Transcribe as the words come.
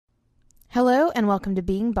Hello and welcome to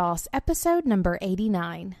Being Boss, episode number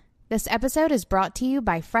 89. This episode is brought to you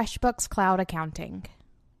by FreshBooks Cloud Accounting.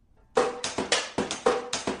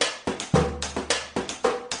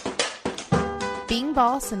 Being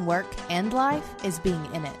boss in work and life is being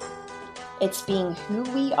in it. It's being who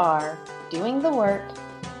we are, doing the work,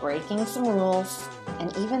 breaking some rules,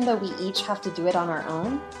 and even though we each have to do it on our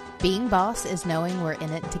own, being boss is knowing we're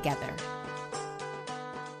in it together.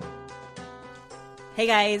 Hey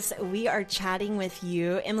guys, we are chatting with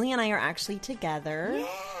you. Emily and I are actually together.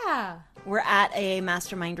 Yeah. We're at a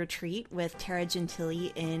mastermind retreat with Tara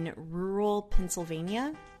Gentili in rural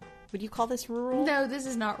Pennsylvania. Would you call this rural? No, this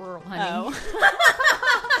is not rural, honey. Oh.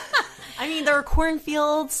 I mean, there are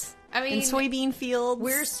cornfields and soybean fields.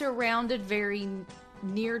 We're surrounded very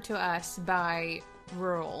near to us by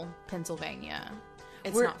rural Pennsylvania.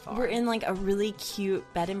 It's not far. We're in like a really cute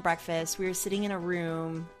bed and breakfast. We were sitting in a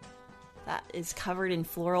room that is covered in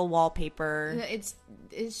floral wallpaper. It's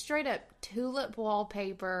straight up tulip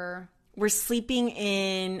wallpaper. We're sleeping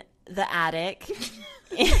in the attic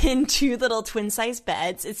in two little twin-size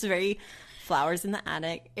beds. It's very flowers in the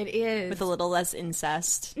attic. It is. With a little less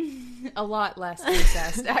incest. A lot less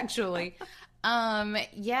incest, actually.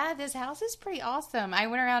 Yeah, this house is pretty awesome. I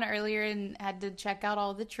went around earlier and had to check out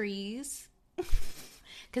all the trees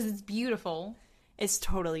because it's beautiful. It's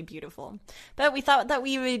totally beautiful. But we thought that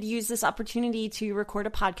we would use this opportunity to record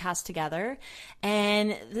a podcast together.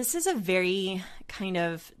 And this is a very kind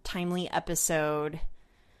of timely episode.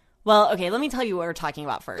 Well, okay, let me tell you what we're talking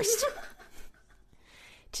about first.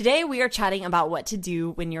 Today we are chatting about what to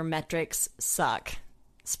do when your metrics suck.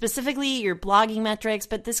 Specifically your blogging metrics,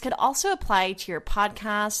 but this could also apply to your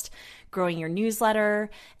podcast, growing your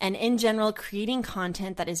newsletter, and in general, creating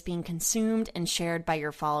content that is being consumed and shared by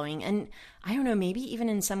your following. And I don't know, maybe even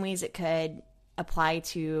in some ways it could apply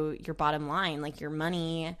to your bottom line, like your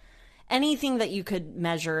money, anything that you could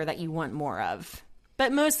measure that you want more of.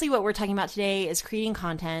 But mostly what we're talking about today is creating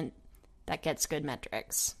content that gets good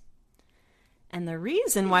metrics. And the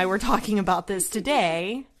reason why we're talking about this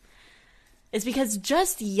today is because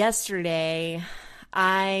just yesterday,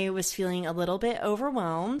 I was feeling a little bit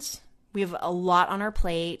overwhelmed. We have a lot on our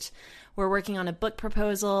plate. We're working on a book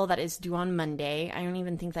proposal that is due on Monday. I don't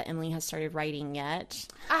even think that Emily has started writing yet.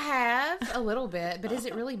 I have a little bit, but is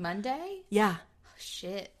it really Monday? Yeah. Oh,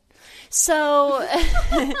 shit. So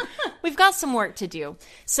we've got some work to do.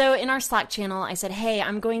 So in our Slack channel, I said, hey,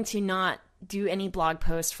 I'm going to not do any blog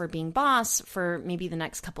posts for Being Boss for maybe the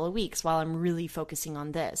next couple of weeks while I'm really focusing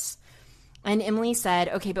on this. And Emily said,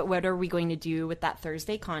 okay, but what are we going to do with that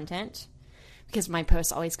Thursday content? Because my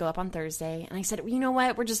posts always go up on Thursday. And I said, well, you know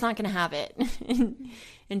what? We're just not going to have it.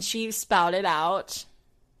 And she spouted out,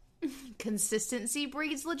 consistency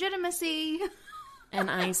breeds legitimacy. And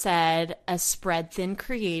I said, a spread thin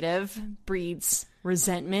creative breeds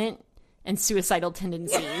resentment and suicidal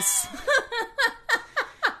tendencies.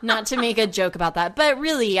 Not to make a joke about that, but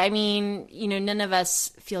really, I mean, you know, none of us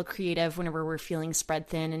feel creative whenever we're feeling spread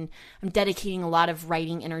thin, and I'm dedicating a lot of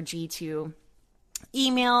writing energy to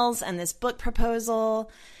emails and this book proposal.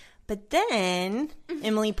 But then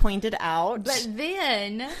Emily pointed out. So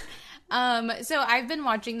I've been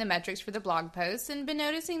watching the metrics for the blog posts and been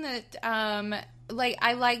noticing that,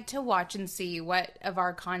 I like to watch and see what of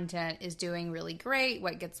our content is doing really great,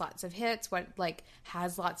 what gets lots of hits, what,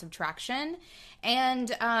 has lots of traction. And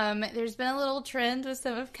there's been a little trend with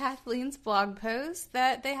some of Kathleen's blog posts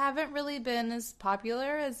that they haven't really been as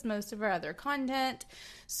popular as most of our other content.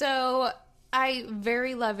 So I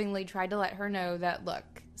very lovingly tried to let her know that, look,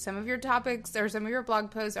 some of your topics or some of your blog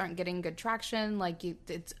posts aren't getting good traction.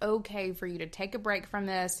 It's okay for you to take a break from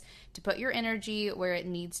this, to put your energy where it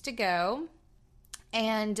needs to go.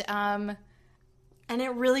 And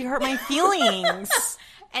it really hurt my feelings.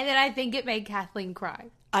 And then I think it made Kathleen cry.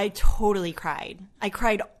 I totally cried. I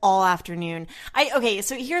cried all afternoon.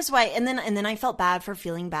 So here's why. And then I felt bad for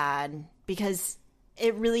feeling bad because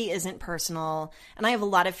it really isn't personal. And I have a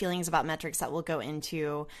lot of feelings about metrics that we'll go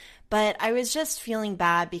into. But I was just feeling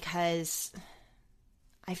bad because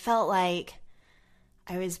I felt like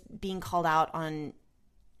I was being called out on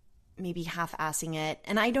maybe half-assing it.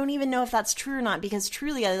 And I don't even know if that's true or not, because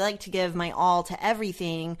truly I like to give my all to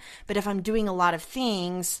everything. But if I'm doing a lot of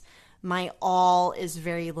things, my all is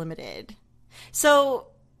very limited. So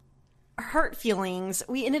hurt feelings.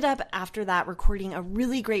 We ended up after that recording a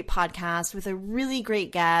really great podcast with a really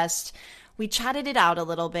great guest. We chatted it out a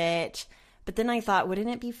little bit, but then I thought, wouldn't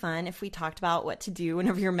it be fun if we talked about what to do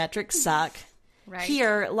whenever your metrics suck? Right.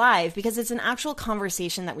 Here live, because it's an actual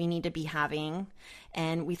conversation that we need to be having,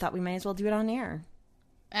 and we thought we might as well do it on air.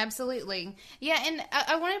 Absolutely. Yeah, and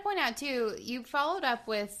I want to point out, too, you followed up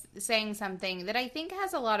with saying something that I think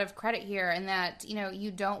has a lot of credit here, and that,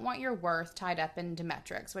 you don't want your worth tied up into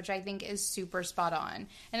metrics, which I think is super spot on.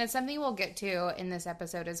 And it's something we'll get to in this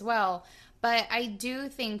episode as well. But I do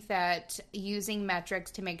think that using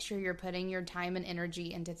metrics to make sure you're putting your time and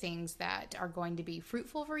energy into things that are going to be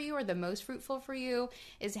fruitful for you, or the most fruitful for you,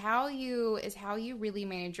 is how you really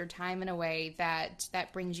manage your time in a way that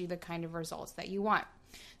brings you the kind of results that you want.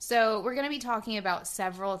 So we're going to be talking about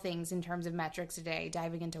several things in terms of metrics today,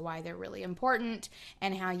 diving into why they're really important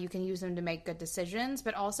and how you can use them to make good decisions,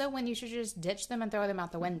 but also when you should just ditch them and throw them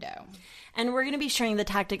out the window. And we're going to be sharing the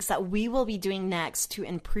tactics that we will be doing next to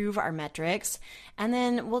improve our metrics. And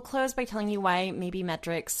then we'll close by telling you why maybe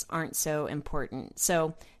metrics aren't so important.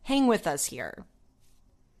 So hang with us here.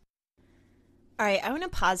 All right, I want to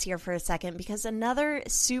pause here for a second because another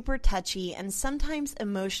super touchy and sometimes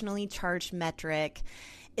emotionally charged metric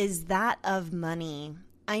is that of money.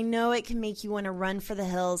 I know it can make you want to run for the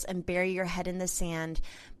hills and bury your head in the sand,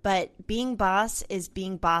 but being boss is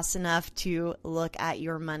being boss enough to look at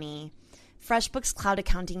your money. FreshBooks Cloud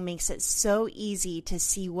Accounting makes it so easy to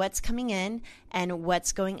see what's coming in and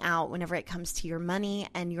what's going out whenever it comes to your money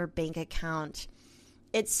and your bank account.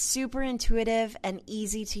 It's super intuitive and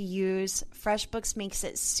easy to use. FreshBooks makes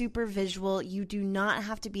it super visual. You do not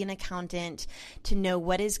have to be an accountant to know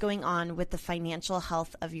what is going on with the financial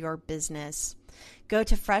health of your business. Go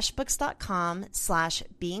to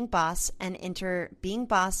freshbooks.com/beingboss and enter Being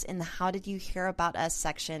Boss in the How Did You Hear About Us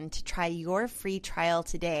section to try your free trial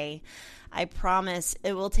today. I promise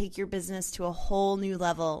it will take your business to a whole new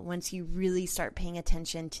level once you really start paying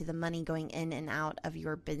attention to the money going in and out of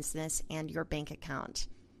your business and your bank account.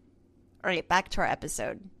 All right, back to our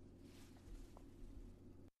episode.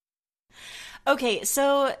 Okay,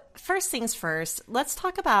 so first things first, let's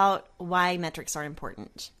talk about why metrics are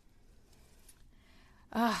important.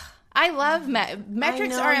 I love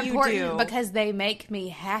metrics are important because they make me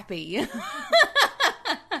happy.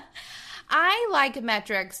 I like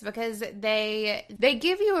metrics because they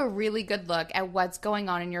give you a really good look at what's going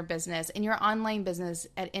on in your business, in your online business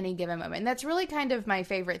at any given moment. And that's really kind of my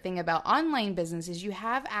favorite thing about online business is you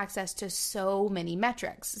have access to so many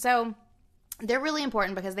metrics. So they're really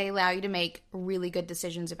important because they allow you to make really good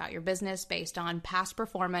decisions about your business based on past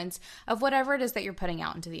performance of whatever it is that you're putting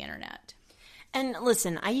out into the internet. And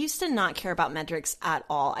listen, I used to not care about metrics at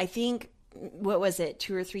all. I think,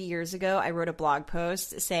 2 or 3 years ago, I wrote a blog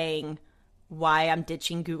post saying why I'm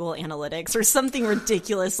ditching Google Analytics or something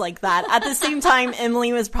ridiculous like that. At the same time,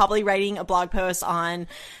 Emily was probably writing a blog post on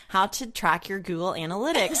how to track your Google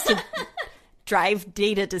Analytics to drive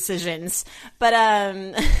data decisions. But,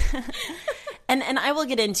 and I will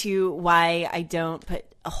get into why I don't put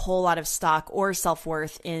a whole lot of stock or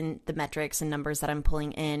self-worth in the metrics and numbers that I'm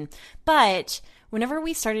pulling in. But whenever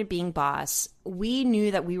we started Being Boss, we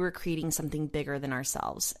knew that we were creating something bigger than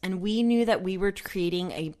ourselves. And we knew that we were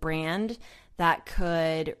creating a brand that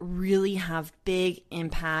could really have big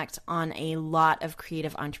impact on a lot of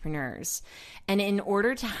creative entrepreneurs. And in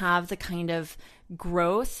order to have the kind of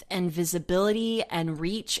growth and visibility and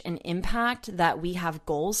reach and impact that we have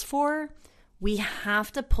goals for, we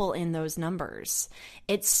have to pull in those numbers.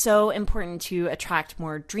 It's so important to attract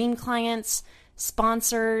more dream clients,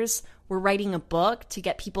 sponsors. We're writing a book to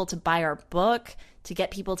get people to buy our book, to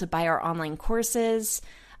get people to buy our online courses,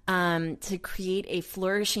 to create a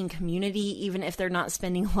flourishing community. Even if they're not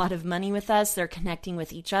spending a lot of money with us, they're connecting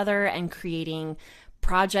with each other and creating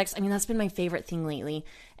projects. I mean, that's been my favorite thing lately.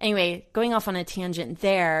 Anyway, going off on a tangent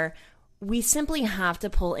there, we simply have to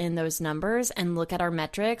pull in those numbers and look at our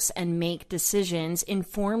metrics and make decisions,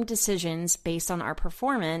 informed decisions based on our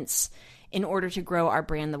performance in order to grow our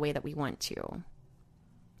brand the way that we want to.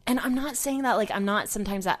 And I'm not saying that I'm not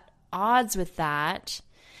sometimes at odds with that,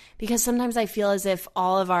 because sometimes I feel as if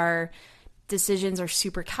all of our decisions are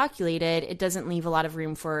super calculated. It doesn't leave a lot of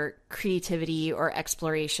room for creativity or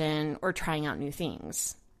exploration or trying out new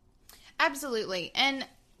things. Absolutely. And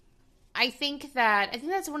I think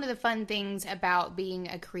that's one of the fun things about being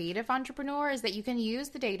a creative entrepreneur is that you can use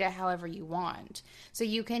the data however you want. So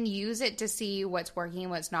you can use it to see what's working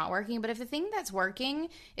and what's not working. But if the thing that's working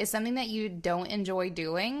is something that you don't enjoy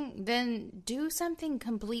doing, then do something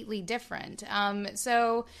completely different.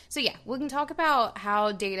 So yeah, we can talk about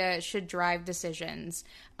how data should drive decisions.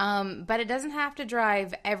 But it doesn't have to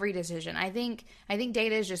drive every decision. I think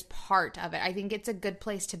data is just part of it. I think it's a good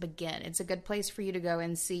place to begin. It's a good place for you to go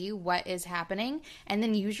and see what is happening and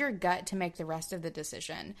then use your gut to make the rest of the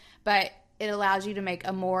decision. But it allows you to make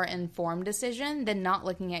a more informed decision than not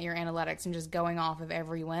looking at your analytics and just going off of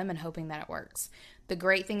every whim and hoping that it works. The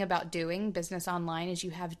great thing about doing business online is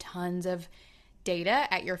you have tons of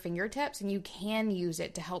data at your fingertips, and you can use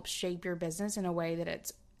it to help shape your business in a way that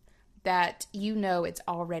it's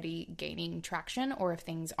already gaining traction, or if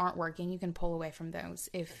things aren't working, you can pull away from those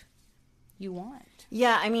if you want.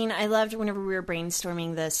 Yeah, I mean, I loved whenever we were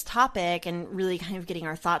brainstorming this topic and really kind of getting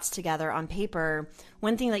our thoughts together on paper.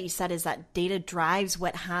 One thing that you said is that data drives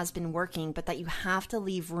what has been working, but that you have to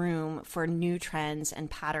leave room for new trends and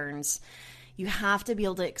patterns. You have to be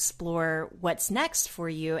able to explore what's next for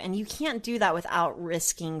you, and you can't do that without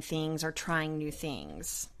risking things or trying new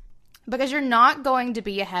things. Because you're not going to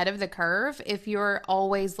be ahead of the curve if you're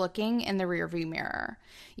always looking in the rearview mirror.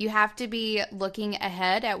 You have to be looking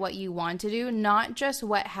ahead at what you want to do, not just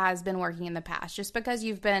what has been working in the past. Just because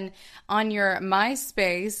you've been on your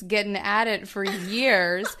MySpace getting at it for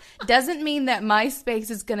years doesn't mean that MySpace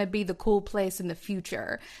is going to be the cool place in the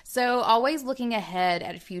future. So always looking ahead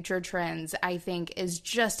at future trends, I think, is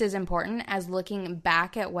just as important as looking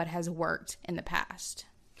back at what has worked in the past.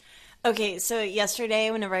 Okay, so yesterday,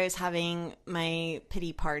 whenever I was having my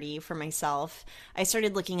pity party for myself, I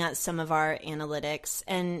started looking at some of our analytics,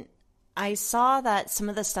 and I saw that some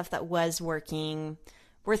of the stuff that was working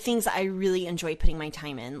were things that I really enjoy putting my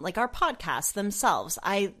time in, like our podcasts themselves.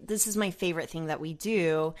 This is my favorite thing that we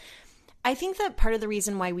do. I think that part of the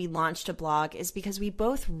reason why we launched a blog is because we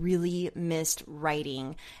both really missed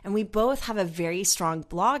writing, and we both have a very strong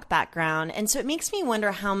blog background, and so it makes me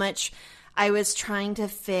wonder how much I was trying to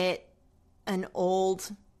fit an old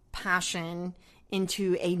passion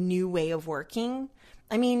into a new way of working.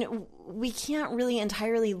 I mean, we can't really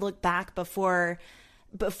entirely look back before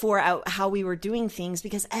how we were doing things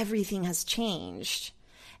because everything has changed.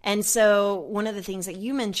 And so one of the things that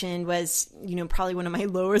you mentioned was, probably one of my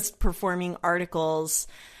lowest performing articles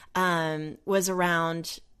was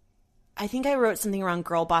around, I think I wrote something around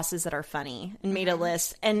girl bosses that are funny and made a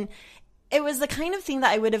list. And it was the kind of thing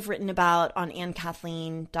that I would have written about on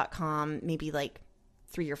AnnKathleen.com maybe like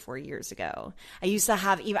 3 or 4 years ago. I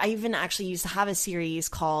even actually used to have a series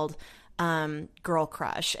called Girl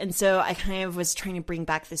Crush. And so I kind of was trying to bring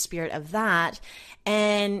back the spirit of that.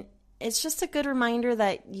 And it's just a good reminder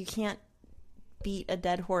that you can't beat a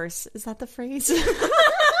dead horse. Is that the phrase?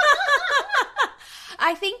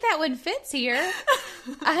 I think that one fits here.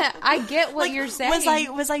 I get what you're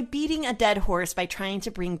saying. Was I beating a dead horse by trying to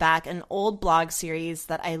bring back an old blog series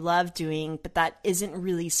that I love doing, but that isn't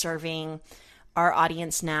really serving our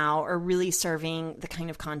audience now, or really serving the kind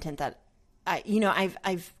of content that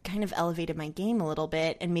I've kind of elevated my game a little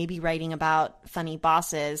bit, and maybe writing about funny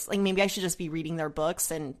bosses. Like maybe I should just be reading their books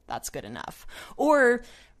and that's good enough. Or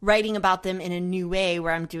writing about them in a new way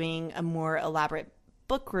where I'm doing a more elaborate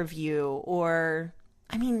book review, or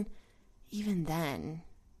even then.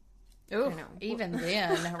 Ooh, even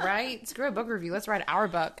then, right? Screw a book review. Let's write our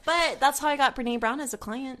book. But that's how I got Brene Brown as a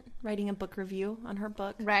client, writing a book review on her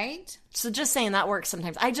book. Right? So just saying that works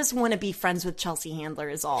sometimes. I just want to be friends with Chelsea Handler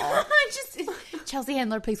is all. Chelsea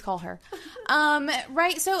Handler, please call her.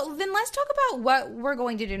 Right. So then let's talk about what we're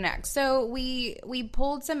going to do next. So we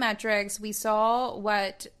pulled some metrics. We saw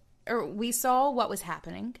what was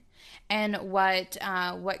happening and what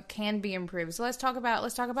can be improved. So let's talk about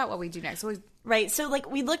what we do next. Right. So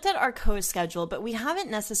we looked at our co-schedule, but we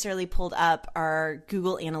haven't necessarily pulled up our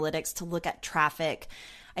Google Analytics to look at traffic.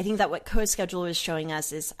 I think that what co-schedule is showing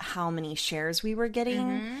us is how many shares we were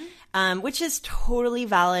getting, which is totally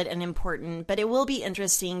valid and important. But it will be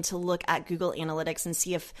interesting to look at Google Analytics and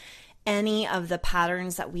see if any of the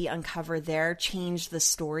patterns that we uncover there change the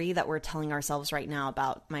story that we're telling ourselves right now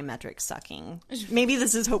about my metrics sucking. Maybe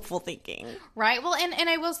this is hopeful thinking. Right. Well, and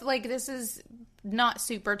I will, this is not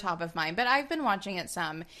super top of mind, but I've been watching it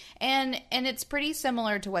some, and it's pretty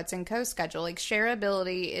similar to what's in co-schedule.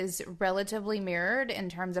 Shareability is relatively mirrored in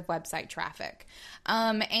terms of website traffic.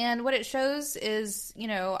 And what it shows is,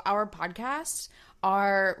 our podcasts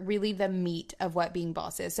are really the meat of what Being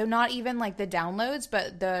Boss is. So not even the downloads,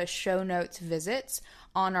 but the show notes visits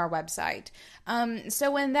on our website.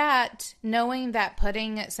 So in that, knowing that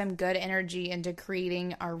putting some good energy into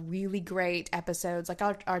creating our really great episodes, like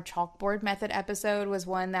our chalkboard method episode was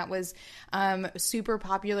one that was super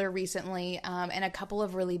popular recently, and a couple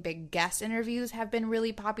of really big guest interviews have been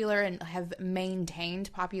really popular and have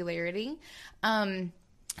maintained popularity.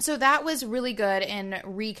 So that was really good in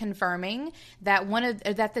reconfirming that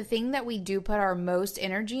that the thing that we do put our most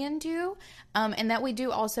energy into, and that we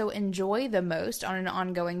do also enjoy the most on an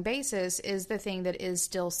ongoing basis, is the thing that is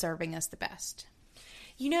still serving us the best.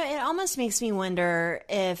 It almost makes me wonder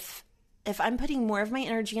if if I'm putting more of my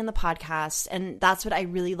energy in the podcast, and that's what I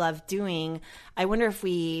really love doing, I wonder if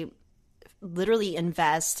we literally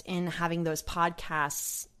invest in having those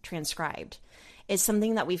podcasts transcribed. It's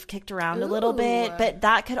something that we've kicked around a little bit, but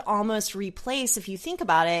that could almost replace, if you think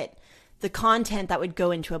about it, the content that would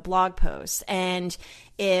go into a blog post. And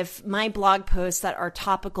if my blog posts that are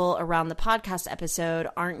topical around the podcast episode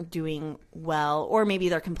aren't doing well, or maybe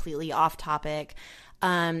they're completely off topic,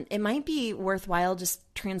 it might be worthwhile just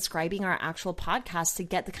transcribing our actual podcast to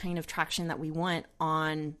get the kind of traction that we want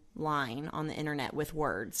online on the internet with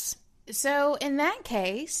words. So in that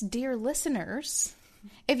case, dear listeners,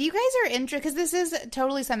 if you guys are interested, because this is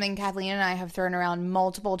totally something Kathleen and I have thrown around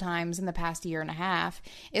multiple times in the past year and a half,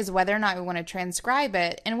 is whether or not we want to transcribe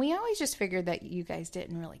it. And we always just figured that you guys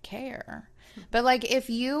didn't really care. But like, if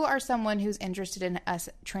you are someone who's interested in us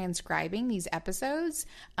transcribing these episodes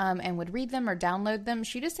and would read them or download them,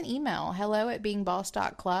 shoot us an email,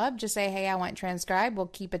 hello@beingboss.club. Just say, hey, I want transcribed. We'll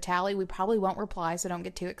keep a tally. We probably won't reply, so don't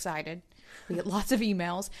get too excited. We get lots of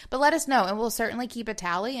emails, but let us know and we'll certainly keep a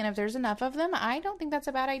tally. And if there's enough of them, I don't think that's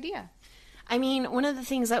a bad idea. I mean, one of the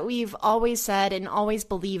things that we've always said and always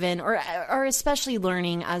believe in, or especially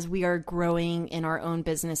learning as we are growing in our own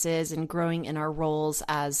businesses and growing in our roles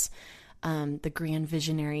as the grand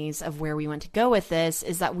visionaries of where we want to go with this,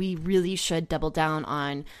 is that we really should double down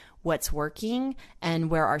on what's working and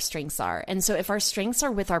where our strengths are. And so if our strengths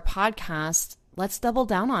are with our podcast, let's double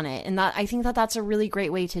down on it. And that, I think that that's a really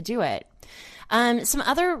great way to do it. Some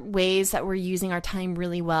other ways that we're using our time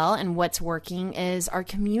really well and what's working is our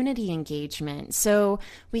community engagement. So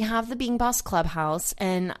we have the Being Boss Clubhouse,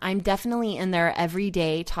 and I'm definitely in there every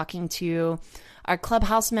day talking to our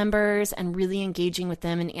Clubhouse members and really engaging with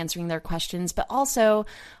them and answering their questions, but also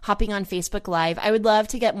hopping on Facebook Live. I would love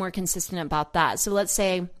to get more consistent about that. So let's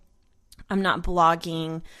say I'm not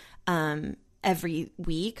blogging every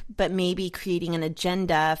week, but maybe creating an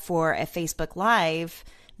agenda for a Facebook Live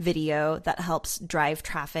video that helps drive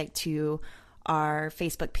traffic to our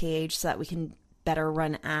Facebook page so that we can better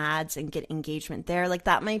run ads and get engagement there. Like,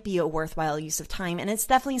 that might be a worthwhile use of time. And it's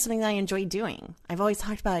definitely something that I enjoy doing. I've always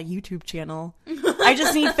talked about a YouTube channel. I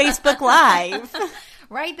just need Facebook Live.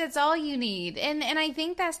 Right, that's all you need. And I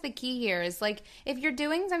think that's the key here is, like, if you're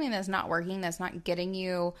doing something that's not working, that's not getting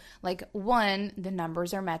you, like, one, the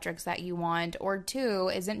numbers or metrics that you want, or two,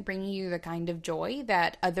 isn't bringing you the kind of joy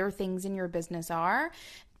that other things in your business are,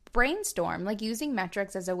 brainstorm. Like, using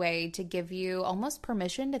metrics as a way to give you almost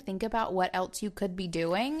permission to think about what else you could be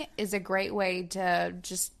doing is a great way to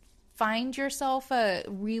just find yourself a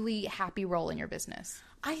really happy role in your business.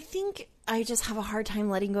 I think I just have a hard time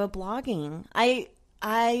letting go of blogging.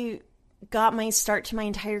 I got my start to my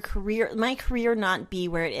entire career, my career not be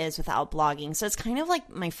where it is without blogging. So it's kind of like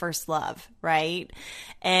my first love, right?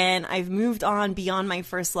 And I've moved on beyond my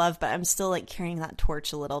first love, but I'm still like carrying that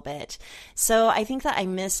torch a little bit. So I think that I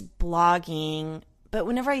miss blogging, but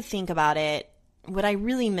whenever I think about it, what I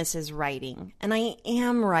really miss is writing. And I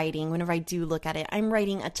am writing whenever I do look at it. I'm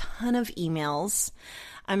writing a ton of emails.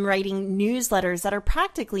 I'm writing newsletters that are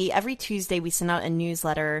practically every Tuesday we send out a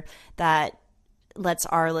newsletter that lets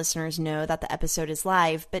our listeners know that the episode is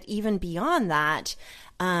live. But even beyond that,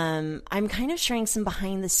 I'm kind of sharing some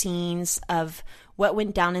behind the scenes of what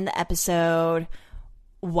went down in the episode,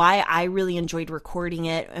 why I really enjoyed recording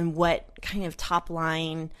it, and what kind of top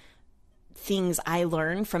line things I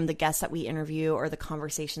learned from the guests that we interview or the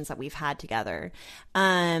conversations that we've had together.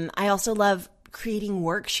 I also love creating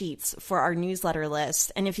worksheets for our newsletter list.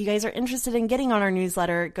 And if you guys are interested in getting on our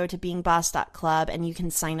newsletter, go to beingboss.club and you can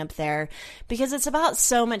sign up there, because it's about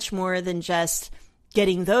so much more than just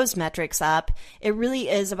getting those metrics up. It really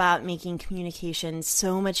is about making communication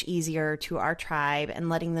so much easier to our tribe and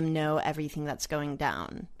letting them know everything that's going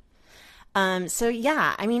down. So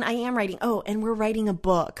yeah, I mean, I am writing. Oh, and we're writing a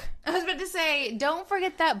book. I was about to say, don't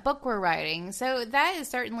forget that book we're writing. So that is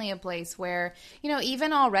certainly a place where, you know,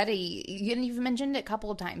 even already, you've mentioned it a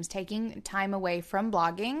couple of times, taking time away from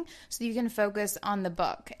blogging so you can focus on the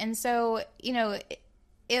book. And so, you know,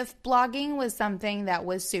 if blogging was something that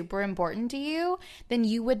was super important to you, then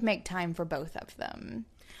you would make time for both of them.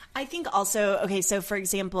 I think also, okay, so for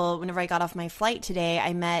example, whenever I got off my flight today,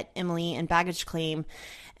 I met Emily in baggage claim,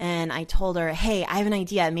 and I told her, hey, I have an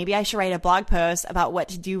idea. Maybe I should write a blog post about what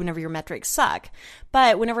to do whenever your metrics suck.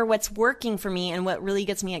 But whenever what's working for me and what really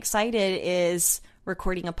gets me excited is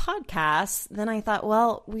recording a podcast, then I thought,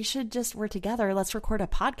 well, we're together. Let's record a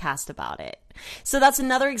podcast about it. So that's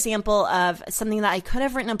another example of something that I could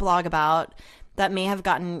have written a blog about that may have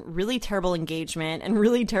gotten really terrible engagement and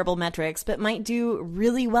really terrible metrics, but might do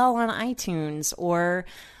really well on iTunes or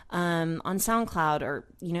on SoundCloud, or,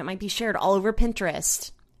 you know, it might be shared all over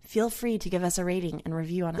Pinterest. feel free to give us a rating and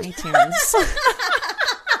review on iTunes.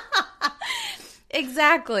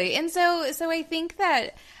 Exactly. And so I think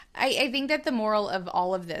that the moral of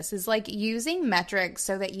all of this is like using metrics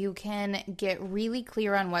so that you can get really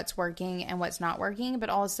clear on what's working and what's not working, but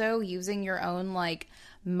also using your own like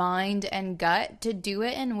mind and gut to do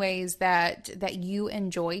it in ways that you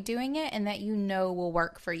enjoy doing it and that you know will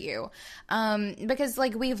work for you. Because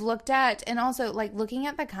like we've looked at, and also like looking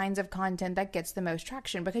at the kinds of content that gets the most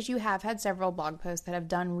traction, because you have had several blog posts that have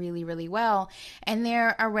done really, really well, and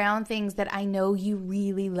they're around things that I know you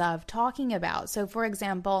really love talking about. So for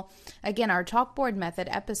example, again, our chalkboard method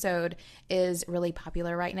episode is really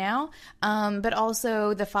popular right now. But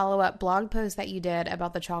also the follow-up blog post that you did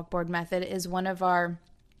about the chalkboard method is one of our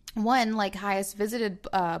highest visited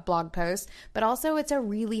blog posts, but also it's a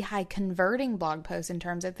really high converting blog post in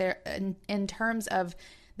terms of the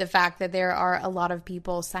fact that there are a lot of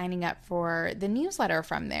people signing up for the newsletter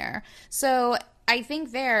from there. So I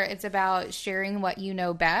think there it's about sharing what you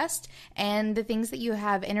know best and the things that you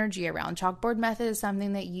have energy around. Chalkboard method is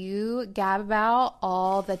something that you gab about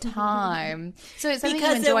all the time. So it's something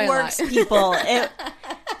because you enjoy it works, a lot. People.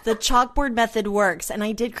 The chalkboard method works, and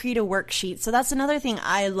I did create a worksheet. So that's another thing.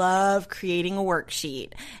 I love creating a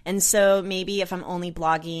worksheet. And so maybe if I'm only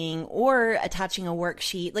blogging or attaching a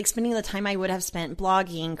worksheet, like spending the time I would have spent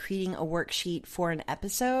blogging, creating a worksheet for an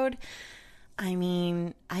episode, I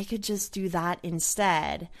mean, I could just do that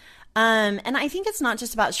instead. And I think it's not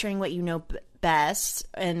just about sharing what you know best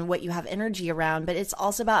and what you have energy around, but it's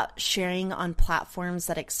also about sharing on platforms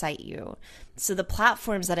that excite you. So the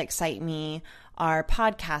platforms that excite me are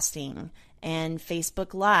podcasting and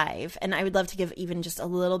Facebook Live. And I would love to give even just a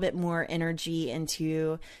little bit more energy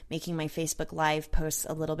into making my Facebook Live posts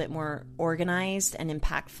a little bit more organized and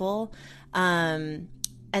impactful.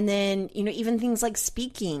 And then, even things like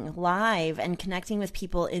speaking live and connecting with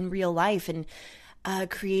people in real life and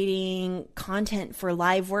creating content for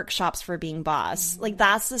live workshops for Being Boss. Like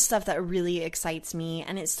that's the stuff that really excites me.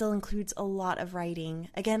 And it still includes a lot of writing.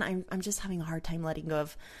 Again, I'm just having a hard time letting go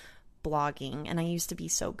of blogging, and I used to be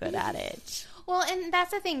so good at it. Well, and that's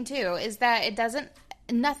the thing too, is that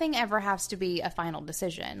nothing ever has to be a final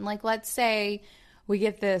decision. Like let's say we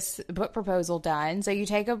get this book proposal done. So you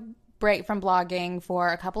take a break from blogging for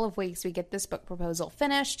a couple of weeks, we get this book proposal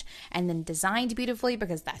finished and then designed beautifully,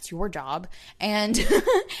 because that's your job, and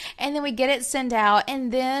and then we get it sent out,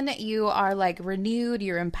 and then you are like renewed,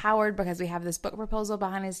 you're empowered because we have this book proposal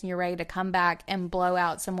behind us, and you're ready to come back and blow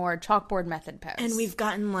out some more chalkboard method posts. And we've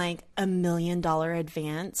gotten like $1 million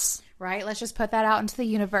advance. Right? Let's just put that out into the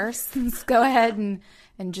universe. Let's go ahead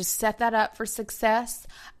and just set that up for success.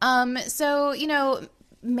 So,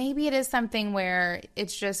 maybe it is something where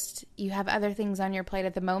it's just you have other things on your plate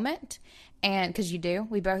at the moment, and because you do,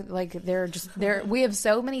 we both like we have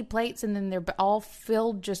so many plates, and then they're all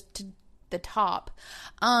filled just to the top.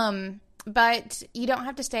 But you don't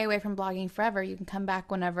have to stay away from blogging forever. You can come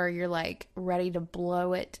back whenever you're like ready to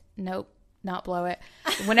blow it. Nope, not blow it.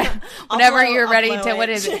 Whenever you're ready to, what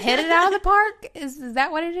is it? Hit it out of the park? Is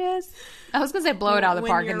that what it is? I was gonna say blow it out of the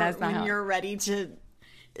park, and that's not how. When you're ready to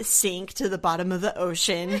sink to the bottom of the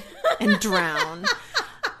ocean and drown.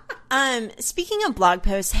 Speaking of blog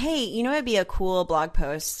posts, hey, it'd be a cool blog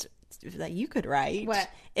post that you could write. What?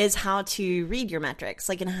 Is how to read your metrics,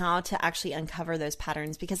 like, and how to actually uncover those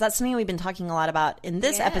patterns, because that's something we've been talking a lot about in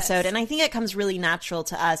this episode, and I think it comes really natural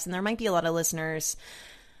to us, and there might be a lot of listeners.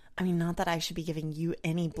 I mean, not that I should be giving you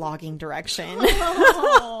any blogging direction.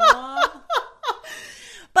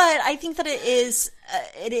 But I think that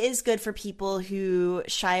it is good for people who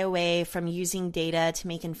shy away from using data to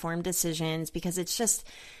make informed decisions, because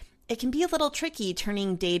it can be a little tricky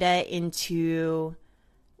turning data into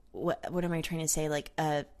what am I trying to say? Like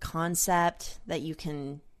a concept that you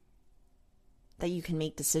can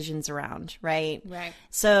make decisions around, right? Right.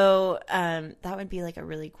 So that would be like a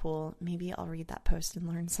really cool. Maybe I'll read that post and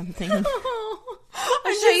learn something.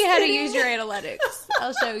 I'll show you how to use your analytics.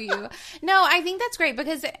 I'll show you. No, I think that's great,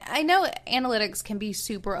 because I know analytics can be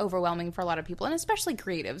super overwhelming for a lot of people, and especially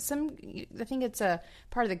creatives. I think it's a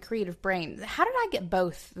part of the creative brain. How did I get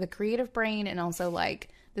both the creative brain and also like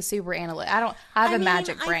the super analytic? I have a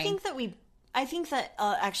magic brain. I think that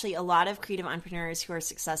actually a lot of creative entrepreneurs who are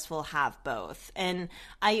successful have both, and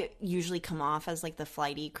I usually come off as like the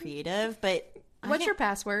flighty creative. But what's your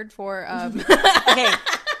password for? Okay.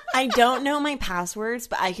 I don't know my passwords,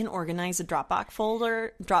 but I can organize a Dropbox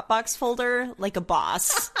folder like a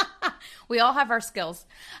boss. We all have our skills.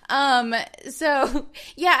 So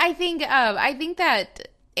yeah, I think that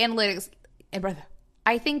analytics, and brother,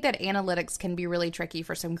 I think that analytics can be really tricky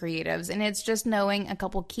for some creatives, and it's just knowing a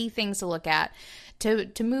couple key things to look at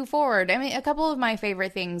to move forward. I mean, a couple of my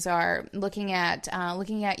favorite things are looking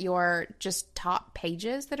at your just top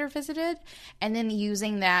pages that are visited, and then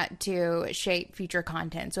using that to shape future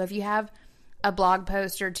content. So if you have a blog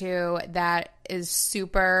post or two that is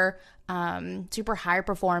super high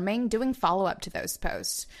performing, doing follow up to those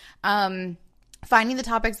posts. Finding the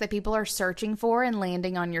topics that people are searching for and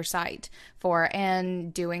landing on your site for,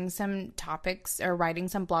 and doing some topics or writing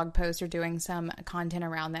some blog posts or doing some content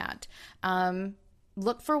around that.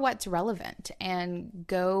 Look for what's relevant and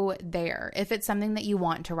go there. If it's something that you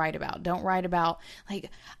want to write about, don't write about, like,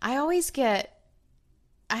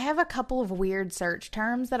 I have a couple of weird search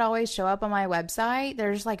terms that always show up on my website.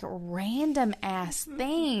 There's like random ass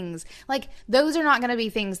things. Like, those are not going to be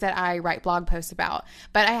things that I write blog posts about.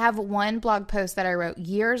 But I have one blog post that I wrote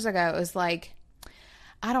years ago. It was like,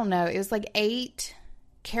 I don't know, it was like 8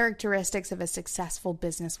 characteristics of a successful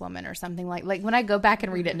businesswoman or something. Like when I go back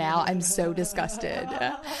and read it now, I'm so disgusted.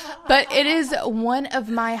 But it is one of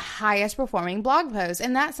my highest performing blog posts.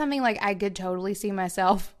 And that's something like I could totally see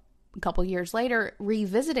myself a couple years later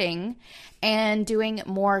revisiting and doing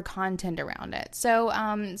more content around it. So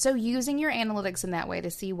using your analytics in that way to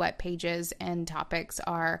see what pages and topics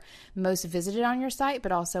are most visited on your site,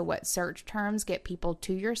 but also what search terms get people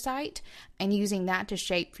to your site, and using that to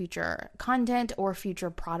shape future content or future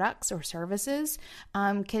products or services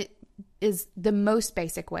is the most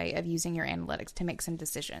basic way of using your analytics to make some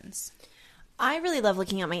decisions. I really love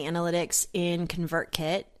looking at my analytics in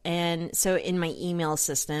ConvertKit, and so in my email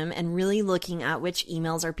system, and really looking at which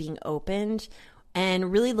emails are being opened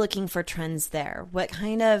and really looking for trends there. What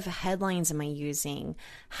kind of headlines am I using?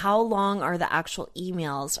 How long are the actual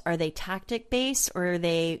emails? Are they tactic based, or are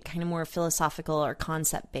they kind of more philosophical or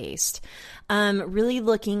concept based? Really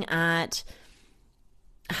looking at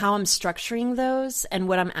how I'm structuring those and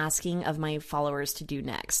what I'm asking of my followers to do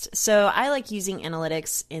next. So I like using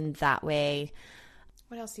analytics in that way.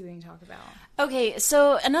 What else do we need to talk about? Okay,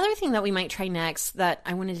 so another thing that we might try next that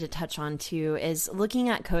I wanted to touch on too is looking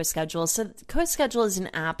at CoSchedule. So CoSchedule is an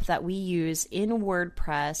app that we use in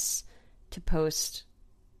WordPress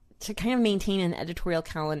to kind of maintain an editorial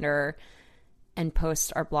calendar and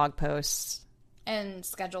post our blog posts. And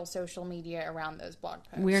schedule social media around those blog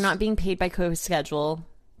posts. We're not being paid by CoSchedule,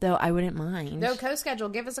 though I wouldn't mind. No,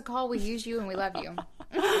 CoSchedule, give us a call. We use you and we love you.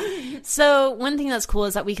 So one thing that's cool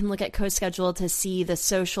is that we can look at CoSchedule to see the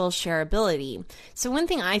social shareability. So one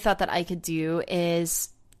thing I thought that I could do is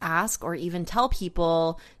ask or even tell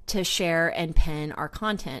people to share and pin our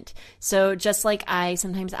content. So just like I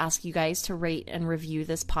sometimes ask you guys to rate and review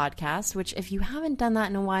this podcast, which if you haven't done that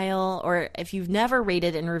in a while, or if you've never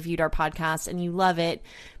rated and reviewed our podcast and you love it,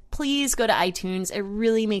 please go to iTunes. It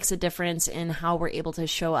really makes a difference in how we're able to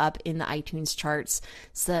show up in the iTunes charts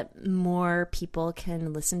so that more people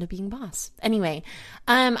can listen to Being Boss. Anyway,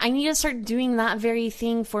 I need to start doing that very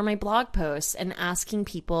thing for my blog posts and asking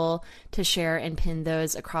people to share and pin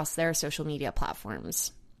those across their social media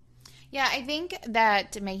platforms. Yeah, I think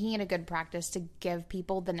that making it a good practice to give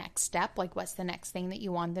people the next step, like what's the next thing that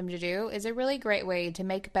you want them to do, is a really great way to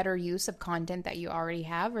make better use of content that you already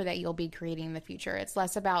have or that you'll be creating in the future. It's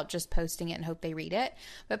less about just posting it and hope they read it,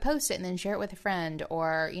 but post it and then share it with a friend,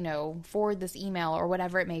 or, forward this email or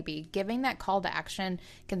whatever it may be. Giving that call to action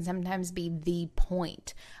can sometimes be the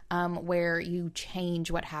point where you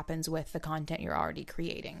change what happens with the content you're already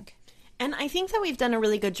creating. And I think that we've done a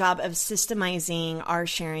really good job of systemizing our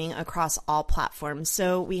sharing across all platforms.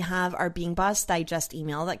 So we have our Being Boss Digest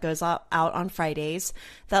email that goes out on Fridays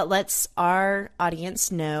that lets our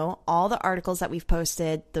audience know all the articles that we've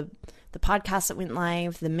posted, the podcast that went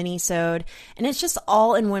live, the mini-sode, and it's just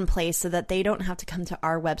all in one place so that they don't have to come to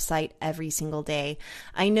our website every single day.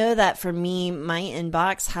 I know that for me, my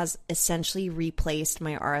inbox has essentially replaced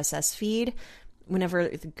my RSS feed. Whenever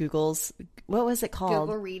Google's, what was it called?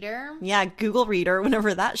 Google Reader? Yeah, Google Reader,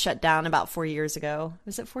 whenever that shut down about 4 years ago.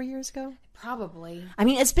 Was it 4 years ago? Probably. I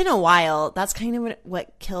mean, it's been a while. That's kind of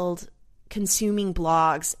what killed consuming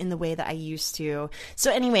blogs in the way that I used to.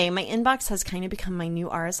 So anyway, my inbox has kind of become my new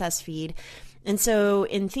RSS feed. And so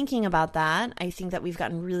in thinking about that, I think that we've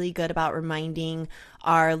gotten really good about reminding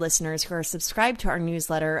our listeners who are subscribed to our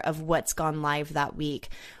newsletter of what's gone live that week.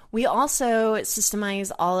 We also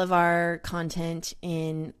systemize all of our content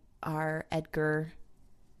in our Edgar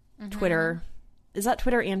Twitter. Is that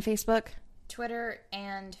Twitter and Facebook? Twitter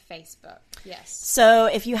and Facebook, yes. So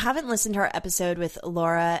if you haven't listened to our episode with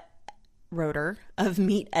Laura Roeder of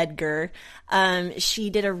Meet Edgar. She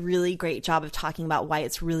did a really great job of talking about why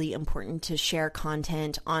it's really important to share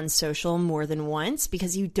content on social more than once,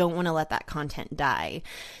 because you don't want to let that content die.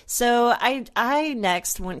 So I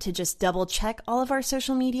next want to just double check all of our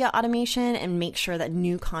social media automation and make sure that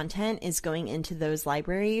new content is going into those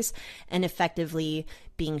libraries and effectively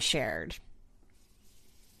being shared.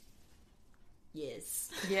 Yes.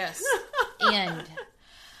 And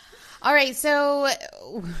all right, so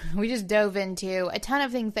we just dove into a ton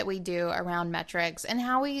of things that we do around metrics and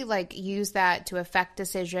how we like use that to affect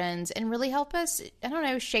decisions and really help us, I don't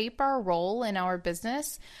know, shape our role in our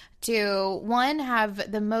business to, one,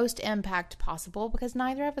 have the most impact possible, because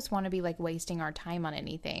neither of us want to be like wasting our time on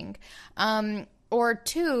anything, or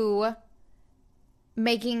two,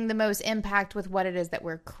 making the most impact with what it is that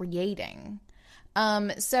we're creating.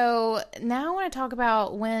 So now I want to talk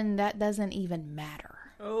about when that doesn't even matter.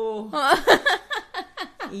 Oh.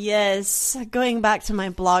 Yes. Going back to my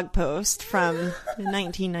blog post from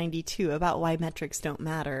 1992 about why metrics don't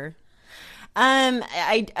matter.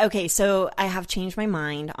 Okay, so I have changed my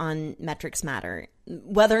mind on metrics matter.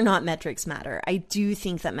 Whether or not metrics matter. I do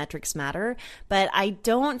think that metrics matter, but I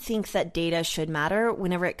don't think that data should matter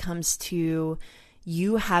whenever it comes to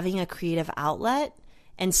you having a creative outlet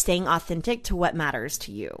and staying authentic to what matters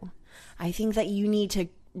to you. I think that you need to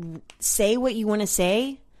say what you want to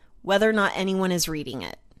say, whether or not anyone is reading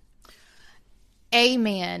it.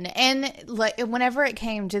 Amen. And like whenever it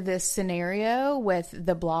came to this scenario with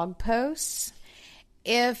the blog posts,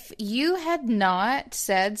 if you had not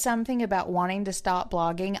said something about wanting to stop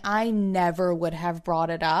blogging, I never would have brought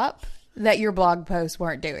it up that your blog posts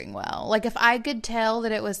weren't doing well. Like if I could tell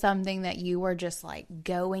that it was something that you were just like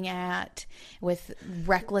going at with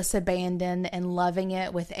reckless abandon and loving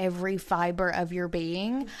it with every fiber of your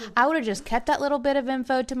being, I would have just kept that little bit of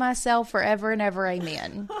info to myself forever and ever.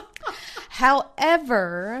 Amen.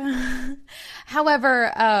 However,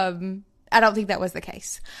 I don't think that was the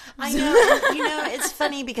case. I know. It's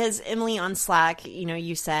funny because Emily on Slack,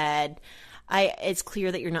 you said, it's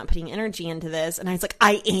clear that you're not putting energy into this. And I was like,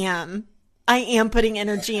 I am putting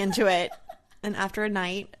energy into it. And after a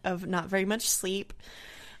night of not very much sleep,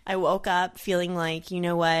 I woke up feeling like, you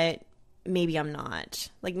know what? Maybe I'm not.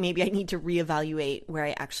 Like maybe I need to reevaluate where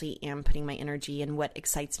I actually am putting my energy and what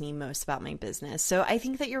excites me most about my business. So I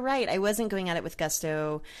think that you're right. I wasn't going at it with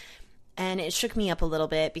gusto. And it shook me up a little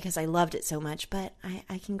bit because I loved it so much. But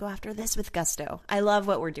I can go after this with gusto. I love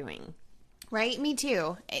what we're doing. Right? Me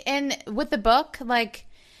too. And with the book, like,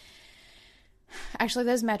 actually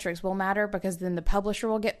those metrics will matter because then the publisher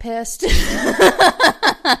will get pissed.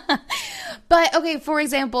 But okay, for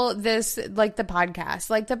example, this, like the podcast,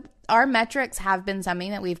 like our metrics have been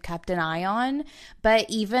something that we've kept an eye on, but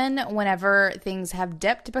even whenever things have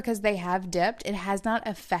dipped, because they have dipped, it has not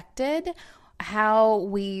affected how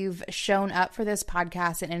we've shown up for this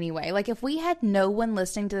podcast in any way. Like if we had no one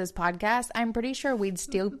listening to this podcast, I'm pretty sure we'd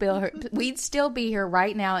still be here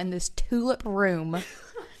right now in this tulip room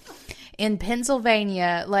in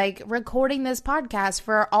Pennsylvania, like recording this podcast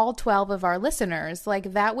for all 12 of our listeners.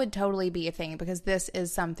 Like that would totally be a thing because this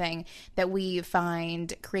is something that we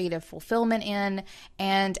find creative fulfillment in.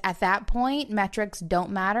 And at that point, metrics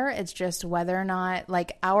don't matter. It's just whether or not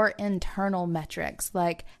like our internal metrics,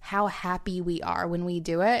 like how happy we are when we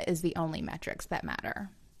do it, is the only metrics that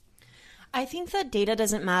matter. I think that data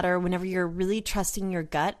doesn't matter whenever you're really trusting your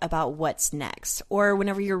gut about what's next, or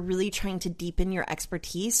whenever you're really trying to deepen your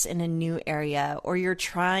expertise in a new area, or you're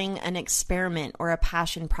trying an experiment or a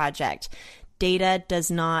passion project. Data does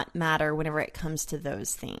not matter whenever it comes to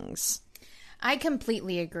those things. I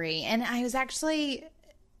completely agree. And I was actually...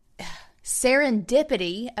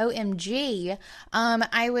 serendipity, OMG.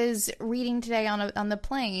 I was reading today on the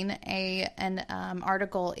plane an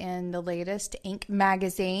article in the latest Inc.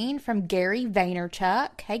 magazine from Gary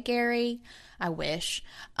Vaynerchuk. Hey, Gary. I wish.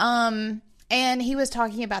 And he was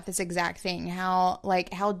talking about this exact thing,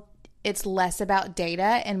 how it's less about data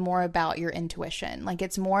and more about your intuition. Like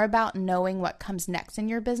it's more about knowing what comes next in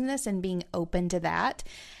your business and being open to that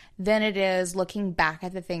than it is looking back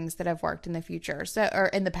at the things that have worked in the future, or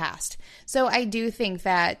in the past. So I do think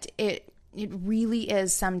that it really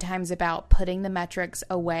is sometimes about putting the metrics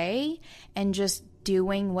away and just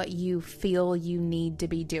doing what you feel you need to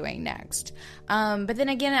be doing next. But then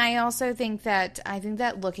again, I also think that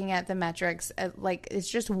looking at the metrics, like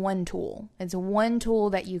it's just one tool. It's one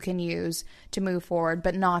tool that you can use to move forward,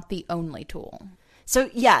 but not the only tool. So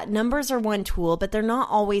yeah, numbers are one tool, but they're not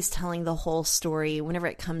always telling the whole story whenever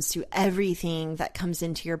it comes to everything that comes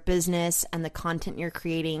into your business and the content you're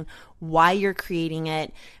creating, why you're creating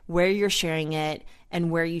it, where you're sharing it, and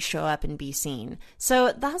where you show up and be seen.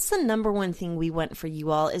 So that's the number one thing we want for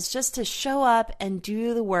you all, is just to show up and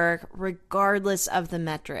do the work regardless of the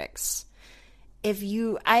metrics.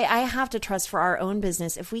 I have to trust for our own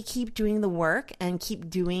business, if we keep doing the work and keep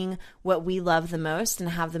doing what we love the most and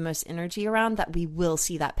have the most energy around, that we will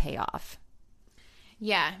see that payoff.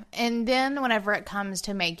 Yeah. And then whenever it comes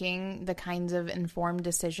to making the kinds of informed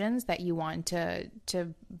decisions that you want to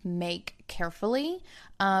make carefully,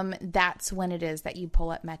 that's when it is that you pull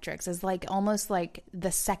up metrics. It's like almost like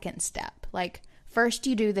the second step. Like first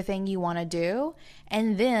you do the thing you want to do,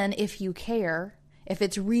 and then if you care, if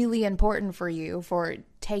it's really important for you for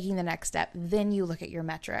taking the next step, then you look at your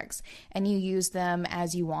metrics and you use them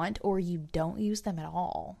as you want, or you don't use them at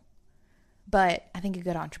all. But I think a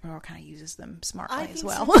good entrepreneur kind of uses them smartly as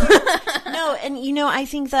well. So. No, and I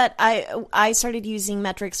think that I started using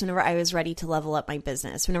metrics whenever I was ready to level up my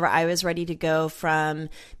business, whenever I was ready to go from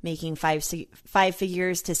making five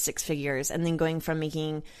figures to 6 figures, and then going from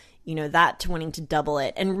making that to wanting to double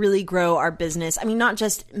it and really grow our business. I mean, not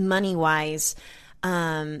just money-wise,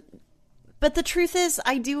 but the truth is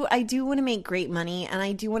I do want to make great money, and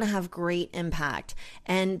I do want to have great impact,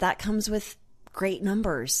 and that comes with great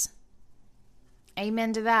numbers.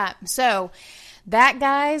 Amen to that. So that,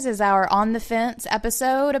 guys, is our on the fence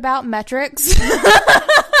episode about metrics.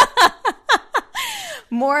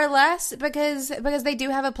 More or less, because they do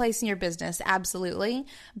have a place in your business, absolutely.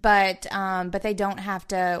 But they don't have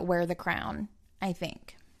to wear the crown, I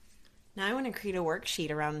think. Now I want to create a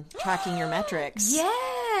worksheet around tracking your metrics.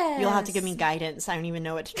 Yes. You'll have to give me guidance. I don't even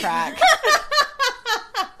know what to track.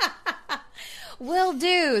 Will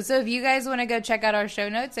do. So if you guys want to go check out our show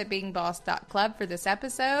notes at beingboss.club for this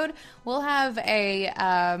episode, we'll have a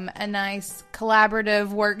nice collaborative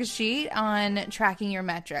worksheet on tracking your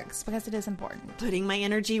metrics, because it is important. Putting my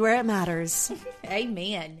energy where it matters.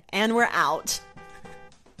 Amen. And we're out.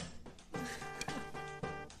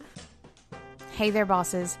 Hey there,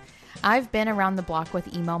 bosses. I've been around the block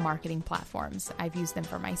with email marketing platforms. I've used them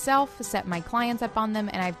for myself, set my clients up on them,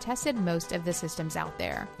 and I've tested most of the systems out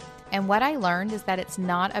there. And what I learned is that it's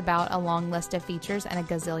not about a long list of features and a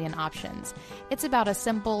gazillion options. It's about a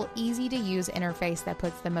simple, easy-to-use interface that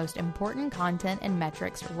puts the most important content and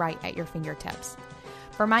metrics right at your fingertips.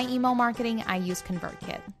 For my email marketing, I use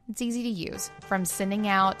ConvertKit. It's easy to use, from sending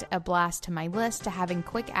out a blast to my list to having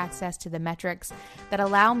quick access to the metrics that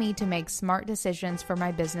allow me to make smart decisions for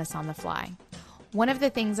my business on the fly. One of the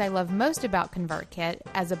things I love most about ConvertKit,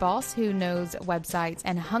 as a boss who knows websites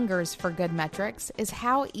and hungers for good metrics, is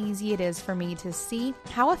how easy it is for me to see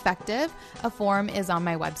how effective a form is on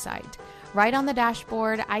my website. Right on the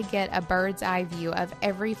dashboard, I get a bird's eye view of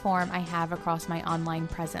every form I have across my online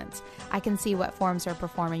presence. I can see what forms are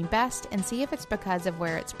performing best and see if it's because of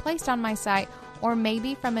where it's placed on my site, or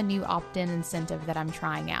maybe from a new opt-in incentive that I'm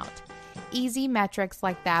trying out. Easy metrics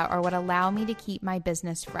like that are what allow me to keep my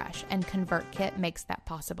business fresh, and ConvertKit makes that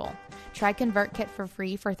possible. Try ConvertKit for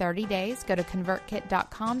free for 30 days. Go to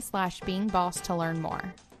convertkit.com/beingboss to learn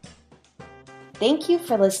more. Thank you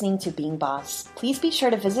for listening to Being Boss. Please be sure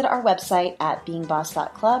to visit our website at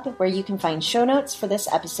beingboss.club, where you can find show notes for this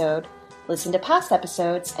episode, listen to past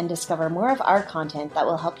episodes, and discover more of our content that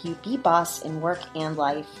will help you be boss in work and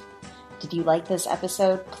life. Did you like this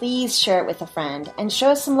episode? Please share it with a friend and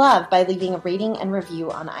show us some love by leaving a rating and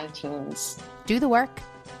review on iTunes. Do the work,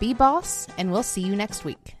 be boss, and we'll see you next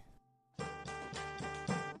week.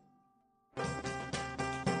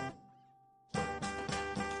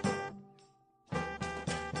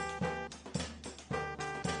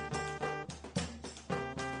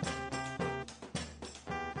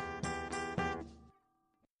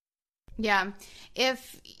 Yeah,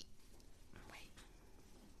 if...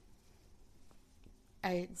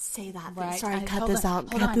 I say that. Right. Sorry, cut hold this on, out.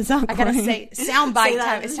 hold Cut on. this out. I gotta Corey. say soundbite Say that.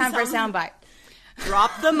 time. It's time for a soundbite. Drop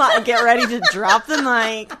the mic. Get ready to drop the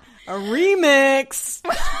mic. A remix.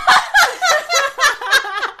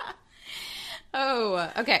 Oh,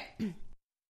 okay.